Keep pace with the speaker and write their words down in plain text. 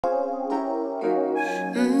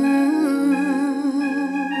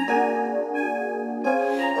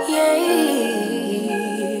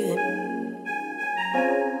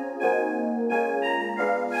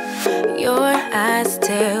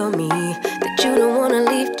but you don't wanna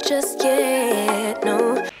leave just yet,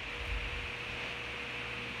 no.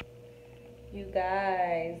 You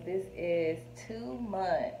guys, this is 2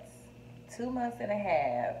 months and a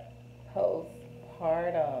half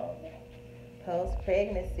postpartum,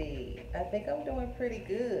 post-pregnancy. I think I'm doing pretty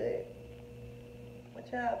good.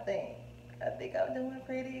 What y'all think? I think I'm doing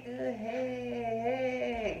pretty good.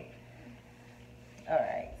 Hey. All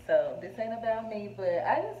right, so this ain't about me, but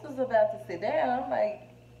I just was about to sit down. I'm like,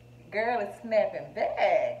 girl is snapping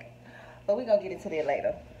back. But we're gonna get into that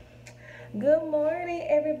later. Good morning,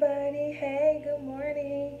 everybody. Hey, good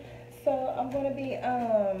morning. So I'm gonna be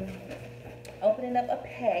opening up a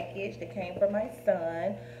package that came from my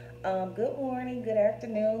son. Good morning, good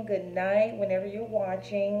afternoon, good night, whenever you're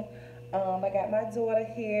watching. I got my daughter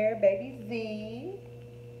here, baby Z.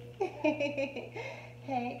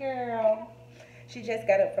 Hey, girl. She just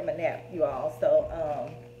got up from a nap, you all. So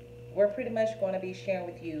we're pretty much going to be sharing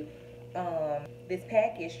with you this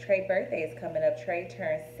package. Trey birthday is coming up. Trey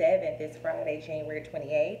turns 7 this Friday, January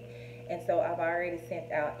 28th. And so I've already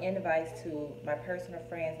sent out invites to my personal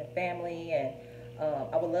friends and family. And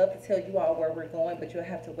I would love to tell you all where we're going, but you'll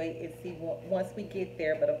have to wait and see once we get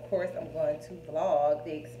there. But of course, I'm going to vlog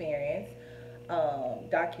the experience,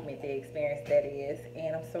 document the experience, that is.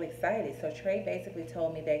 And I'm so excited. So Trey basically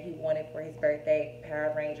told me that he wanted for his birthday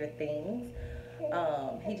Power Ranger things.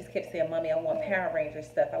 He just kept saying, Mommy, I want Power Ranger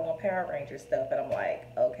stuff. I want Power Ranger stuff. And I'm like,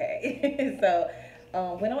 okay. So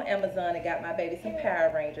went on Amazon and got my baby some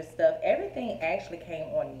Power Ranger stuff. Everything actually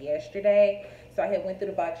came on yesterday. So I had went through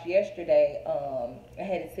the box yesterday. I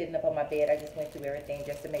had it sitting up on my bed. I just went through everything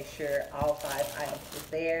just to make sure all 5 items was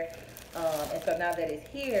there. And so now that it's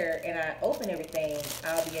here and I open everything,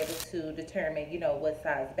 I'll be able to determine, you know, what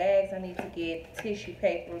size bags I need to get, tissue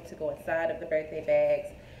paper to go inside of the birthday bags,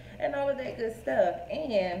 and all of that good stuff.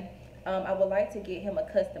 And I would like to get him a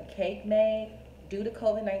custom cake made. Due to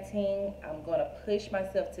COVID-19, I'm going to push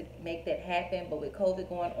myself to make that happen. But with COVID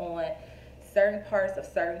going on, certain parts of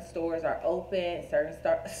certain stores are open, certain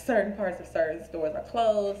parts of certain stores are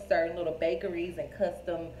closed, certain little bakeries and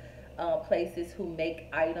custom places who make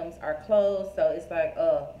items are closed. So it's like,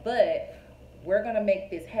 but we're going to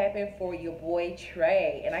make this happen for your boy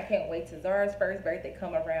Trey. And I can't wait till Zara's first birthday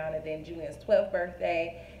come around, and then Julian's 12th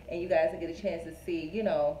birthday. And you guys will get a chance to see, you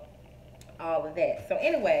know, all of that. So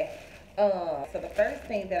anyway, so the first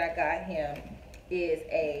thing that I got him is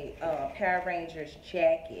a Power Rangers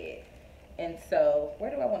jacket. And so where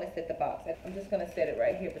do I want to set the box? I'm just going to set it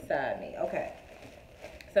right here beside me. Okay.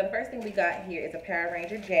 So the first thing we got here is a Power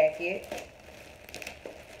Ranger jacket.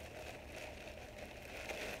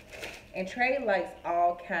 And Trey likes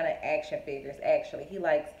all kind of action figures, actually. He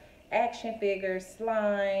likes action figures,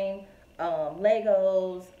 slime,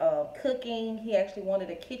 Legos, cooking. He actually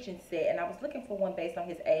wanted a kitchen set, and I was looking for one based on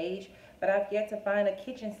his age, but I've yet to find a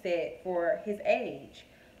kitchen set for his age.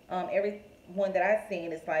 Every one that I've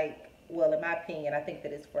seen is like, well, in my opinion, I think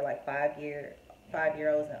that it's for like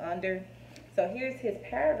 5-year-olds and under. So here's his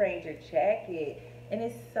Power Ranger jacket, and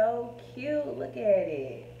it's so cute. Look at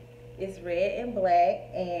it. It's red and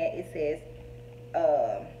black, and it says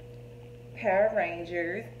Power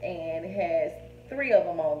Rangers, and it has 3 of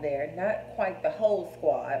them on there. Not quite the whole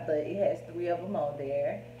squad, but it has 3 of them on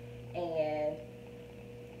there. And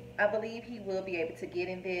I believe he will be able to get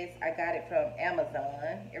in this. I got it from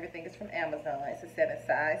Amazon. Everything is from Amazon. It's a 7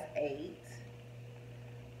 size 8.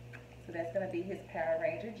 So that's going to be his Power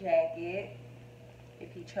Ranger jacket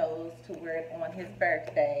if he chose to wear it on his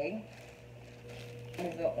birthday.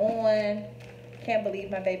 Moving on. Can't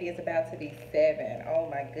believe my baby is about to be 7. Oh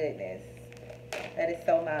my goodness. That is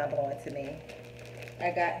so mind-blowing to me. I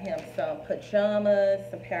got him some pajamas,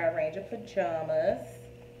 some Power Ranger pajamas,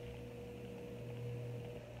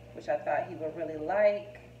 which I thought he would really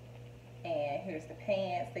like. And here's the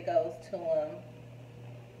pants that goes to him.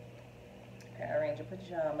 Power Ranger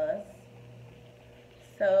pajamas.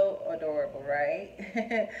 So adorable,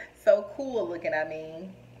 right? So cool looking, I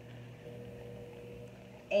mean.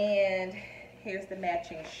 And here's the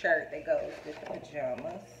matching shirt that goes with the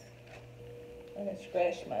pajamas. I'm gonna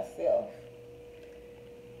scratch myself.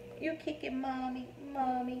 You kicking, mommy,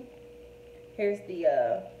 mommy. Here's the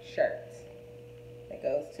shirt that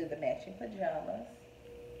goes to the matching pajamas.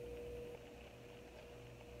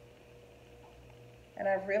 And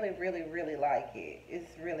I really, really, really like it.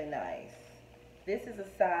 It's really nice. This is a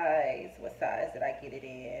size, what size did I get it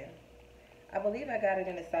in? I believe I got it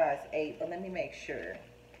in a size 8, but let me make sure.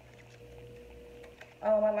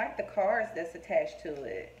 I like the cards that's attached to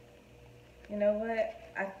it. You know what?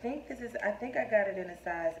 I think I got it in a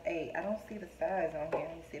size 8. I don't see the size on here.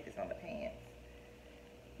 Let me see if it's on the pants.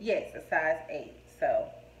 Yes, a size 8. So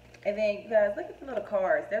And then you guys, look at the little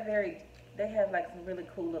cards. They have like some really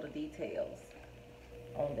cool little details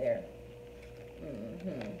on there.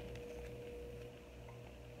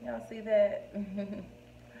 Y'all see that?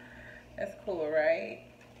 That's cool, right?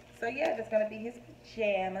 So yeah, that's gonna be his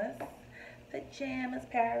pajamas. Pajamas,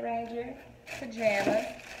 Power Ranger pajamas.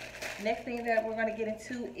 Next thing that we're gonna get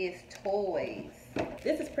into is toys.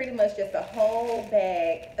 This is pretty much just a whole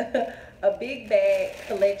bag, a big bag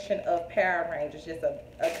collection of Power Rangers, just a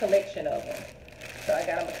collection of them. So I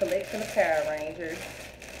got him a collection of Power Rangers,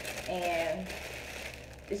 and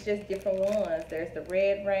it's just different ones. There's the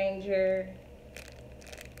Red Ranger.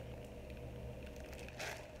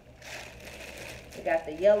 We got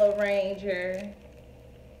the Yellow Ranger.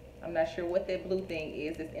 I'm not sure what that blue thing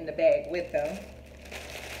is. It's in the bag with them.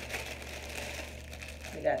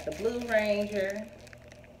 We got the Blue Ranger.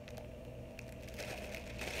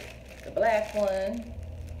 The black one.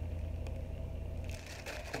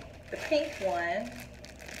 The pink one.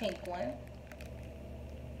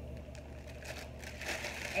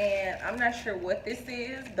 And I'm not sure what this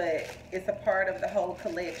is, but it's a part of the whole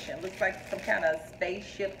collection. Looks like some kind of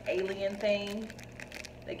spaceship alien thing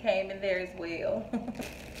that came in there as well.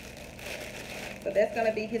 So that's going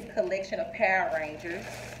to be his collection of Power Rangers.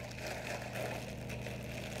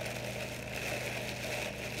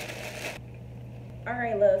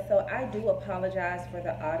 Alright, love, so I do apologize for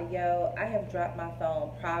the audio. I have dropped my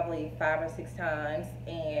phone probably 5 or 6 times,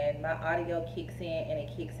 and my audio kicks in and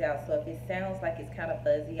it kicks out. So if it sounds like it's kind of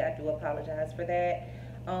fuzzy, I do apologize for that.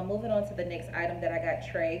 Moving on to the next item that I got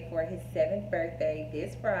Trey for his 7th birthday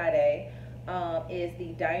this Friday is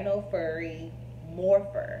the Dino Furry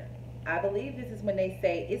Morpher. I believe this is when they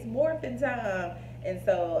say it's morphin' time, and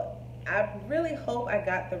so I really hope I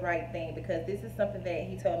got the right thing, because this is something that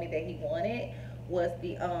he told me that he wanted, was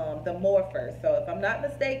the morpher. So if I'm not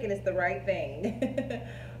mistaken, it's the right thing.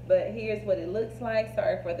 But here's what it looks like.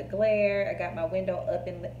 Sorry for the glare. I got my window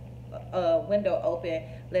open,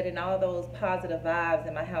 letting all those positive vibes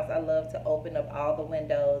in my house. I love to open up all the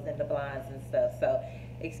windows and the blinds and stuff, so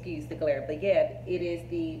excuse the glare. But yeah, it is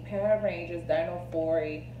the Power Rangers Dino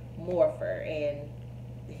Furry Morpher, and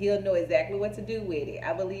he'll know exactly what to do with it.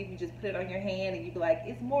 I believe you just put it on your hand and you be like,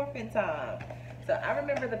 it's morphin' time. So I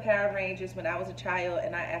remember the Power Rangers when I was a child,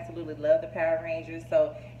 and I absolutely love the Power Rangers.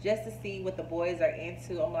 So just to see what the boys are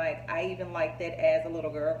into, I'm like, I even liked that as a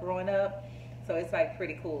little girl growing up. So it's like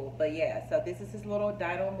pretty cool. But yeah, so this is his little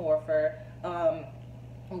Dino Morpher.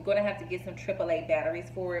 I'm going to have to get some AAA batteries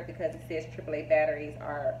for it, because it says AAA batteries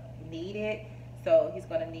are needed. So he's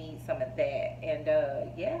going to need some of that. And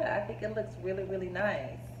yeah, I think it looks really, really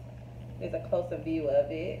nice. Here's a closer view of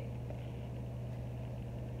it.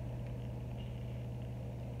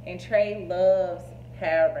 And Trey loves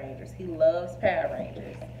Power Rangers. He loves Power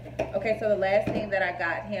Rangers. Okay, so the last thing that I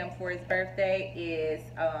got him for his birthday is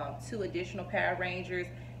 2 additional Power Rangers.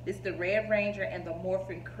 This is the Red Ranger and the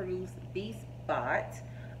Morphin Cruise Beast Bot.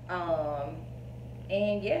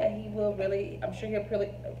 And yeah, he will really, I'm sure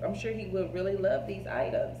he will really love these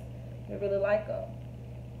items. He'll really like them.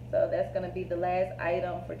 So that's going to be the last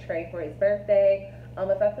item for Trey for his birthday.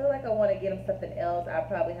 If I feel like I want to get him something else, I'll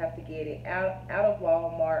probably have to get it out of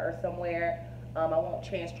Walmart or somewhere. I won't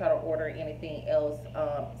try to order anything else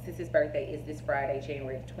since his birthday is this Friday,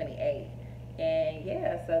 January 28th. And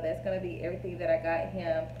yeah, so that's going to be everything that I got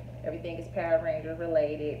him. Everything is Power Ranger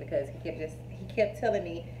related, because he kept telling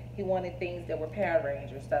me he wanted things that were Power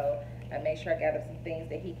Rangers. So I made sure I got him some things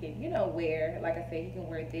that he can, wear. Like I said, he can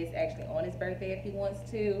wear this actually on his birthday if he wants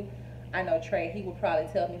to. I know Trey, he would probably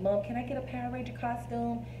tell me, Mom, can I get a Power Ranger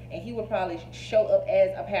costume? And he would probably show up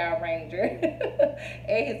as a Power Ranger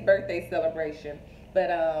at his birthday celebration. But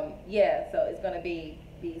yeah, so it's going to be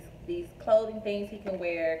these clothing things he can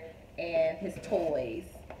wear, and his toys,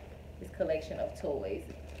 his collection of toys.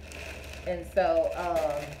 And so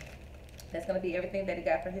that's going to be everything that he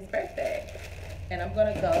got for his birthday. And I'm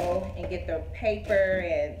going to go and get the paper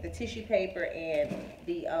and the tissue paper and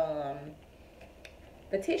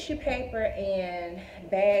the tissue paper and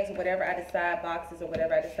bags or whatever I decide, boxes or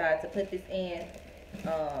whatever I decide to put this in,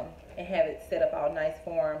 and have it set up all nice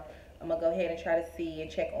for him. I'm going to go ahead and try to see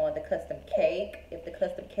and check on the custom cake. If the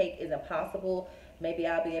custom cake is impossible, maybe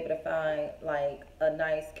I'll be able to find like a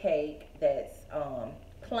nice cake that's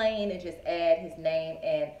plain, and just add his name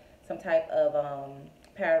and some type of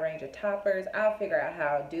Power Ranger toppers. I'll figure out how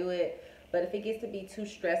I'll do it. But if it gets to be too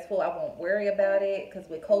stressful, I won't worry about it, because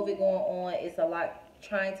with COVID going on, it's a lot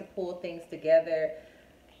trying to pull things together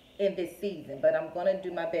in this season. But I'm going to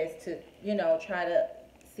do my best to, try to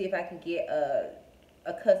see if I can get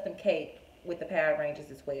a custom cake with the Power Rangers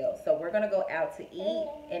as well. So we're gonna go out to eat,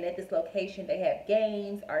 and at this location they have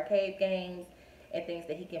games, arcade games, and things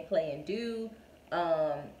that he can play and do.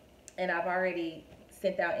 And I've already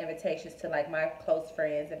sent out invitations to like my close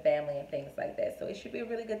friends and family and things like that. So it should be a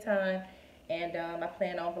really good time. And I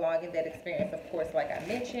plan on vlogging that experience, of course, like I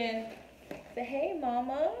mentioned. Say, hey,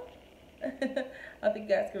 mama. I think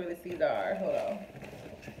you guys can really see Zara. Hold on.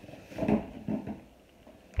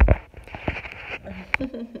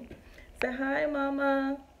 Say hi,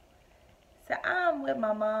 mama. Say, I'm with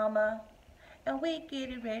my mama. And we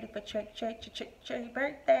getting ready for Trey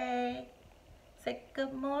birthday. Say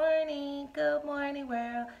good morning world,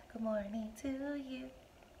 good morning to you.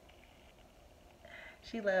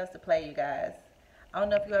 She loves to play, you guys. I don't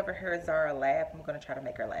know if you ever heard Zara laugh. I'm gonna try to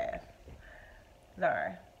make her laugh.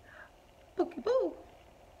 Zara. Bookie boo.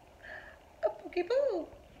 A bookie boo.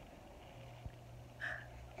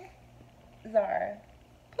 Zara.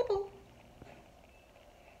 Boo boo.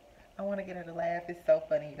 I want to get her to laugh. It's so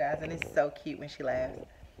funny, you guys, and it's so cute when she laughs.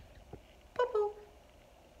 Boo boo.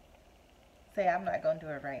 Say, I'm not going to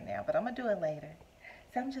do it right now, but I'm going to do it later.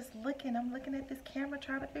 So I'm just looking. I'm looking at this camera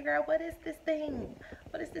trying to figure out what is this thing?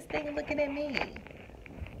 What is this thing looking at me?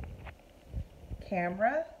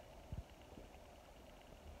 Camera.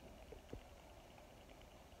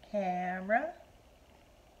 Camera.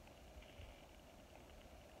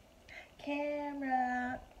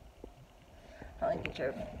 Camera. I'll get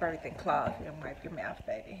your birthday cloth and wipe your mouth,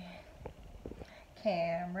 baby.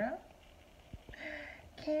 Camera.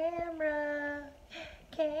 Camera,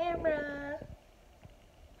 camera,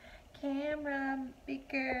 camera, big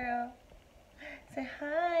girl. Say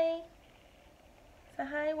hi. Say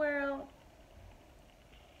hi, world.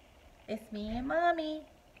 It's me and mommy.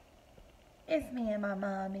 It's me and my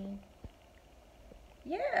mommy.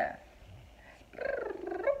 Yeah.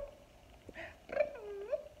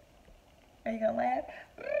 Are you gonna laugh?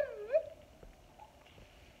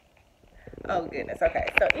 Oh, goodness. Okay,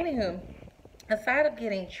 so anywho. Aside of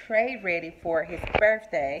getting Trey ready for his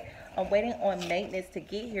birthday, I'm waiting on maintenance to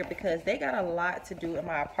get here because they got a lot to do in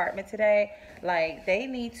my apartment today. Like, they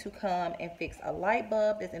need to come and fix a light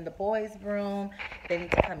bulb that's in the boys' room. They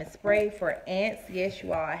need to come and spray for ants. Yes,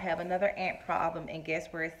 you all, I have another ant problem, and guess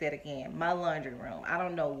where it's at again? My laundry room. I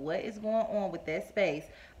don't know what is going on with that space,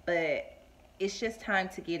 but it's just time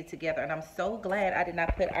to get it together. And I'm so glad I did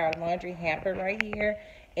not put our laundry hamper right here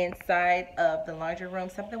inside of the laundry room.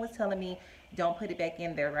 Something was telling me, don't put it back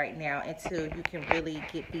in there right now until you can really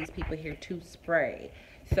get these people here to spray.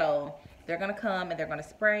 So they're gonna come and they're gonna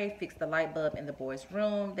spray, fix the light bulb in the boys'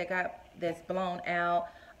 room that's blown out.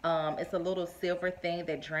 It's a little silver thing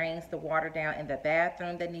that drains the water down in the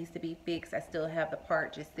bathroom that needs to be fixed. I still have the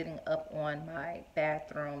part just sitting up on my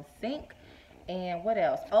bathroom sink. And what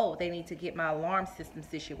else? Oh, they need to get my alarm system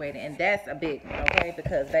situated, and that's a big one, okay?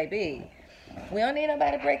 Because baby, we don't need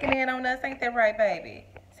nobody breaking in on us. Ain't that right, baby?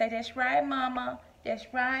 Say, that's right, mama. That's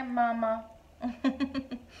right, mama.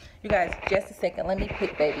 You guys, just a second. Let me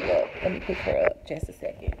pick baby up. Let me pick her up. Just a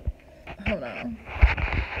second. Hold on.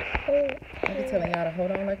 I've been telling y'all to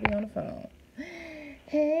hold on like we on the phone.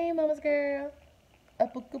 Hey, mama's girl. A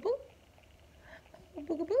book-a-boop. A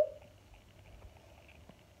book-a-boop.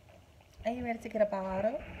 Are you ready to get a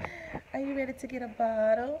bottle? Are you ready to get a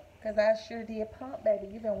bottle? Because I sure did pump, baby.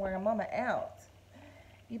 You've been wearing mama out.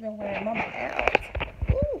 You've been wearing mama out.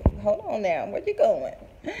 Ooh, hold on now. Where you going?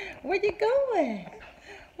 Where you going?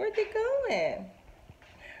 Where you going?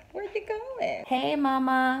 Where you going? Hey,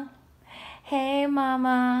 mama. Hey,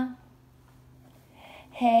 mama.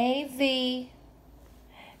 Hey, Z.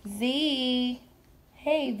 Z.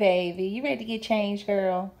 Hey, baby. You ready to get changed,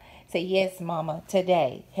 girl? Say, yes, mama,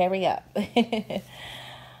 today. Hurry up.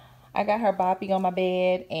 I got her boppy on my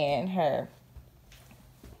bed and her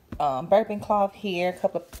burping cloth here. A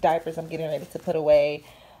couple of diapers I'm getting ready to put away.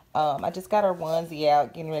 I just got her onesie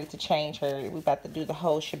out, getting ready to change her. We're about to do the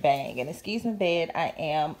whole shebang. And excuse me, bed, I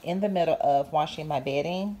am in the middle of washing my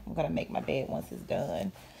bedding. I'm going to make my bed once it's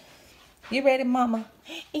done. You ready, mama?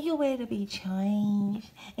 And you ready to be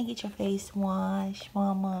changed and get your face washed,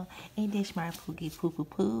 mama? Ain't that my poogie poo poo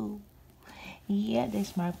poo? Yeah,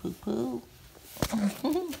 that's my poo poo.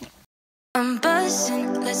 I'm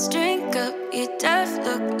buzzing, let's drink up. Your death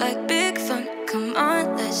look like big fun. Come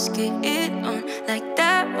on, let's get it on. Like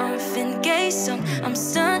that Marvin Gaye song. I'm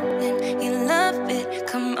stunning, you love it.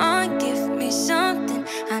 Come on, give me something.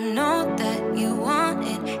 I know that you want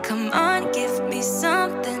it. Come on, give me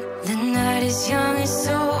something. The night is young and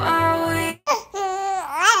so are we.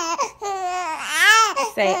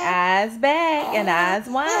 Say eyes back and eyes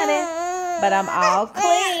winding. But I'm all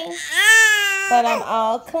clean. But I'm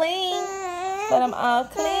all clean. But I'm all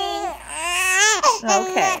clean.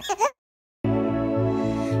 Okay.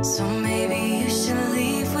 So maybe you should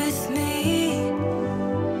leave with me.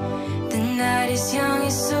 The night is young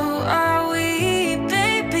and so are we,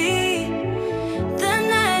 baby. The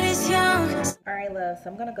night is young. All right, love,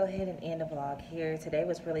 so I'm gonna go ahead and end the vlog here. Today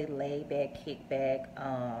was really laid back, kickback.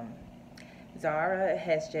 Zara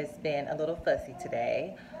has just been a little fussy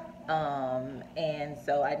today. And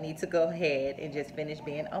so I need to go ahead and just finish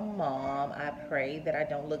being a mom. I pray that I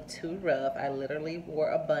don't look too rough. I literally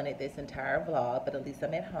wore a bonnet this entire vlog, but at least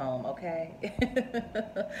I'm at home, okay?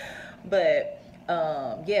 But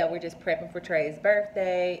yeah, we're just prepping for Trey's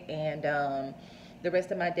birthday, and the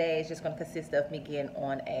rest of my day is just going to consist of me getting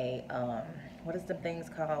on a what is the things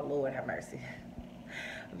called? Lord have mercy.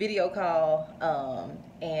 Video call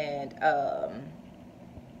and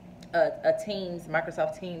a Teams,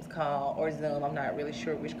 Microsoft Teams call or Zoom. I'm not really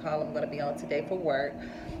sure which call I'm going to be on today for work,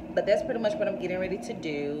 but that's pretty much what I'm getting ready to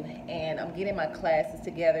do. And I'm getting my classes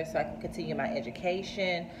together so I can continue my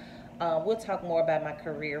education. We'll talk more about my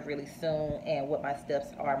career really soon and what my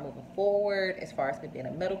steps are moving forward as far as me being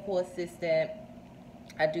a medical assistant.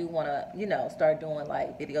 I do want to, you know, start doing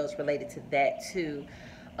like videos related to that too.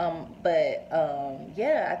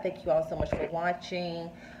 Yeah, I thank you all so much for watching.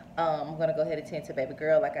 I'm gonna go ahead and tend to baby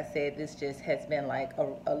girl. Like I said, this just has been like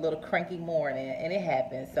a little cranky morning, and it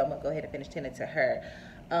happens, so I'm gonna go ahead and finish tending to her.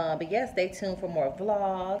 But yeah, stay tuned for more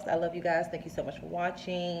vlogs. I love you guys. Thank you so much for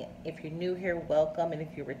watching. If you're new here, welcome, and if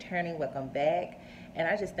you're returning, welcome back. And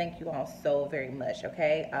I just thank you all so very much,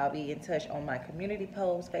 okay? I'll be in touch on my community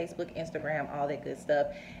posts, Facebook, Instagram, all that good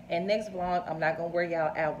stuff. And next vlog, I'm not going to wear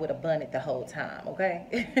y'all out with a bonnet the whole time,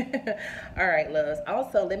 okay? All right, loves.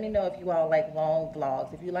 Also, let me know if you all like long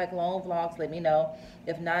vlogs. If you like long vlogs, let me know.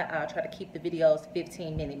 If not, I'll try to keep the videos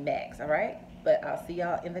 15-minute max, all right? But I'll see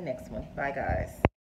y'all in the next one. Bye, guys.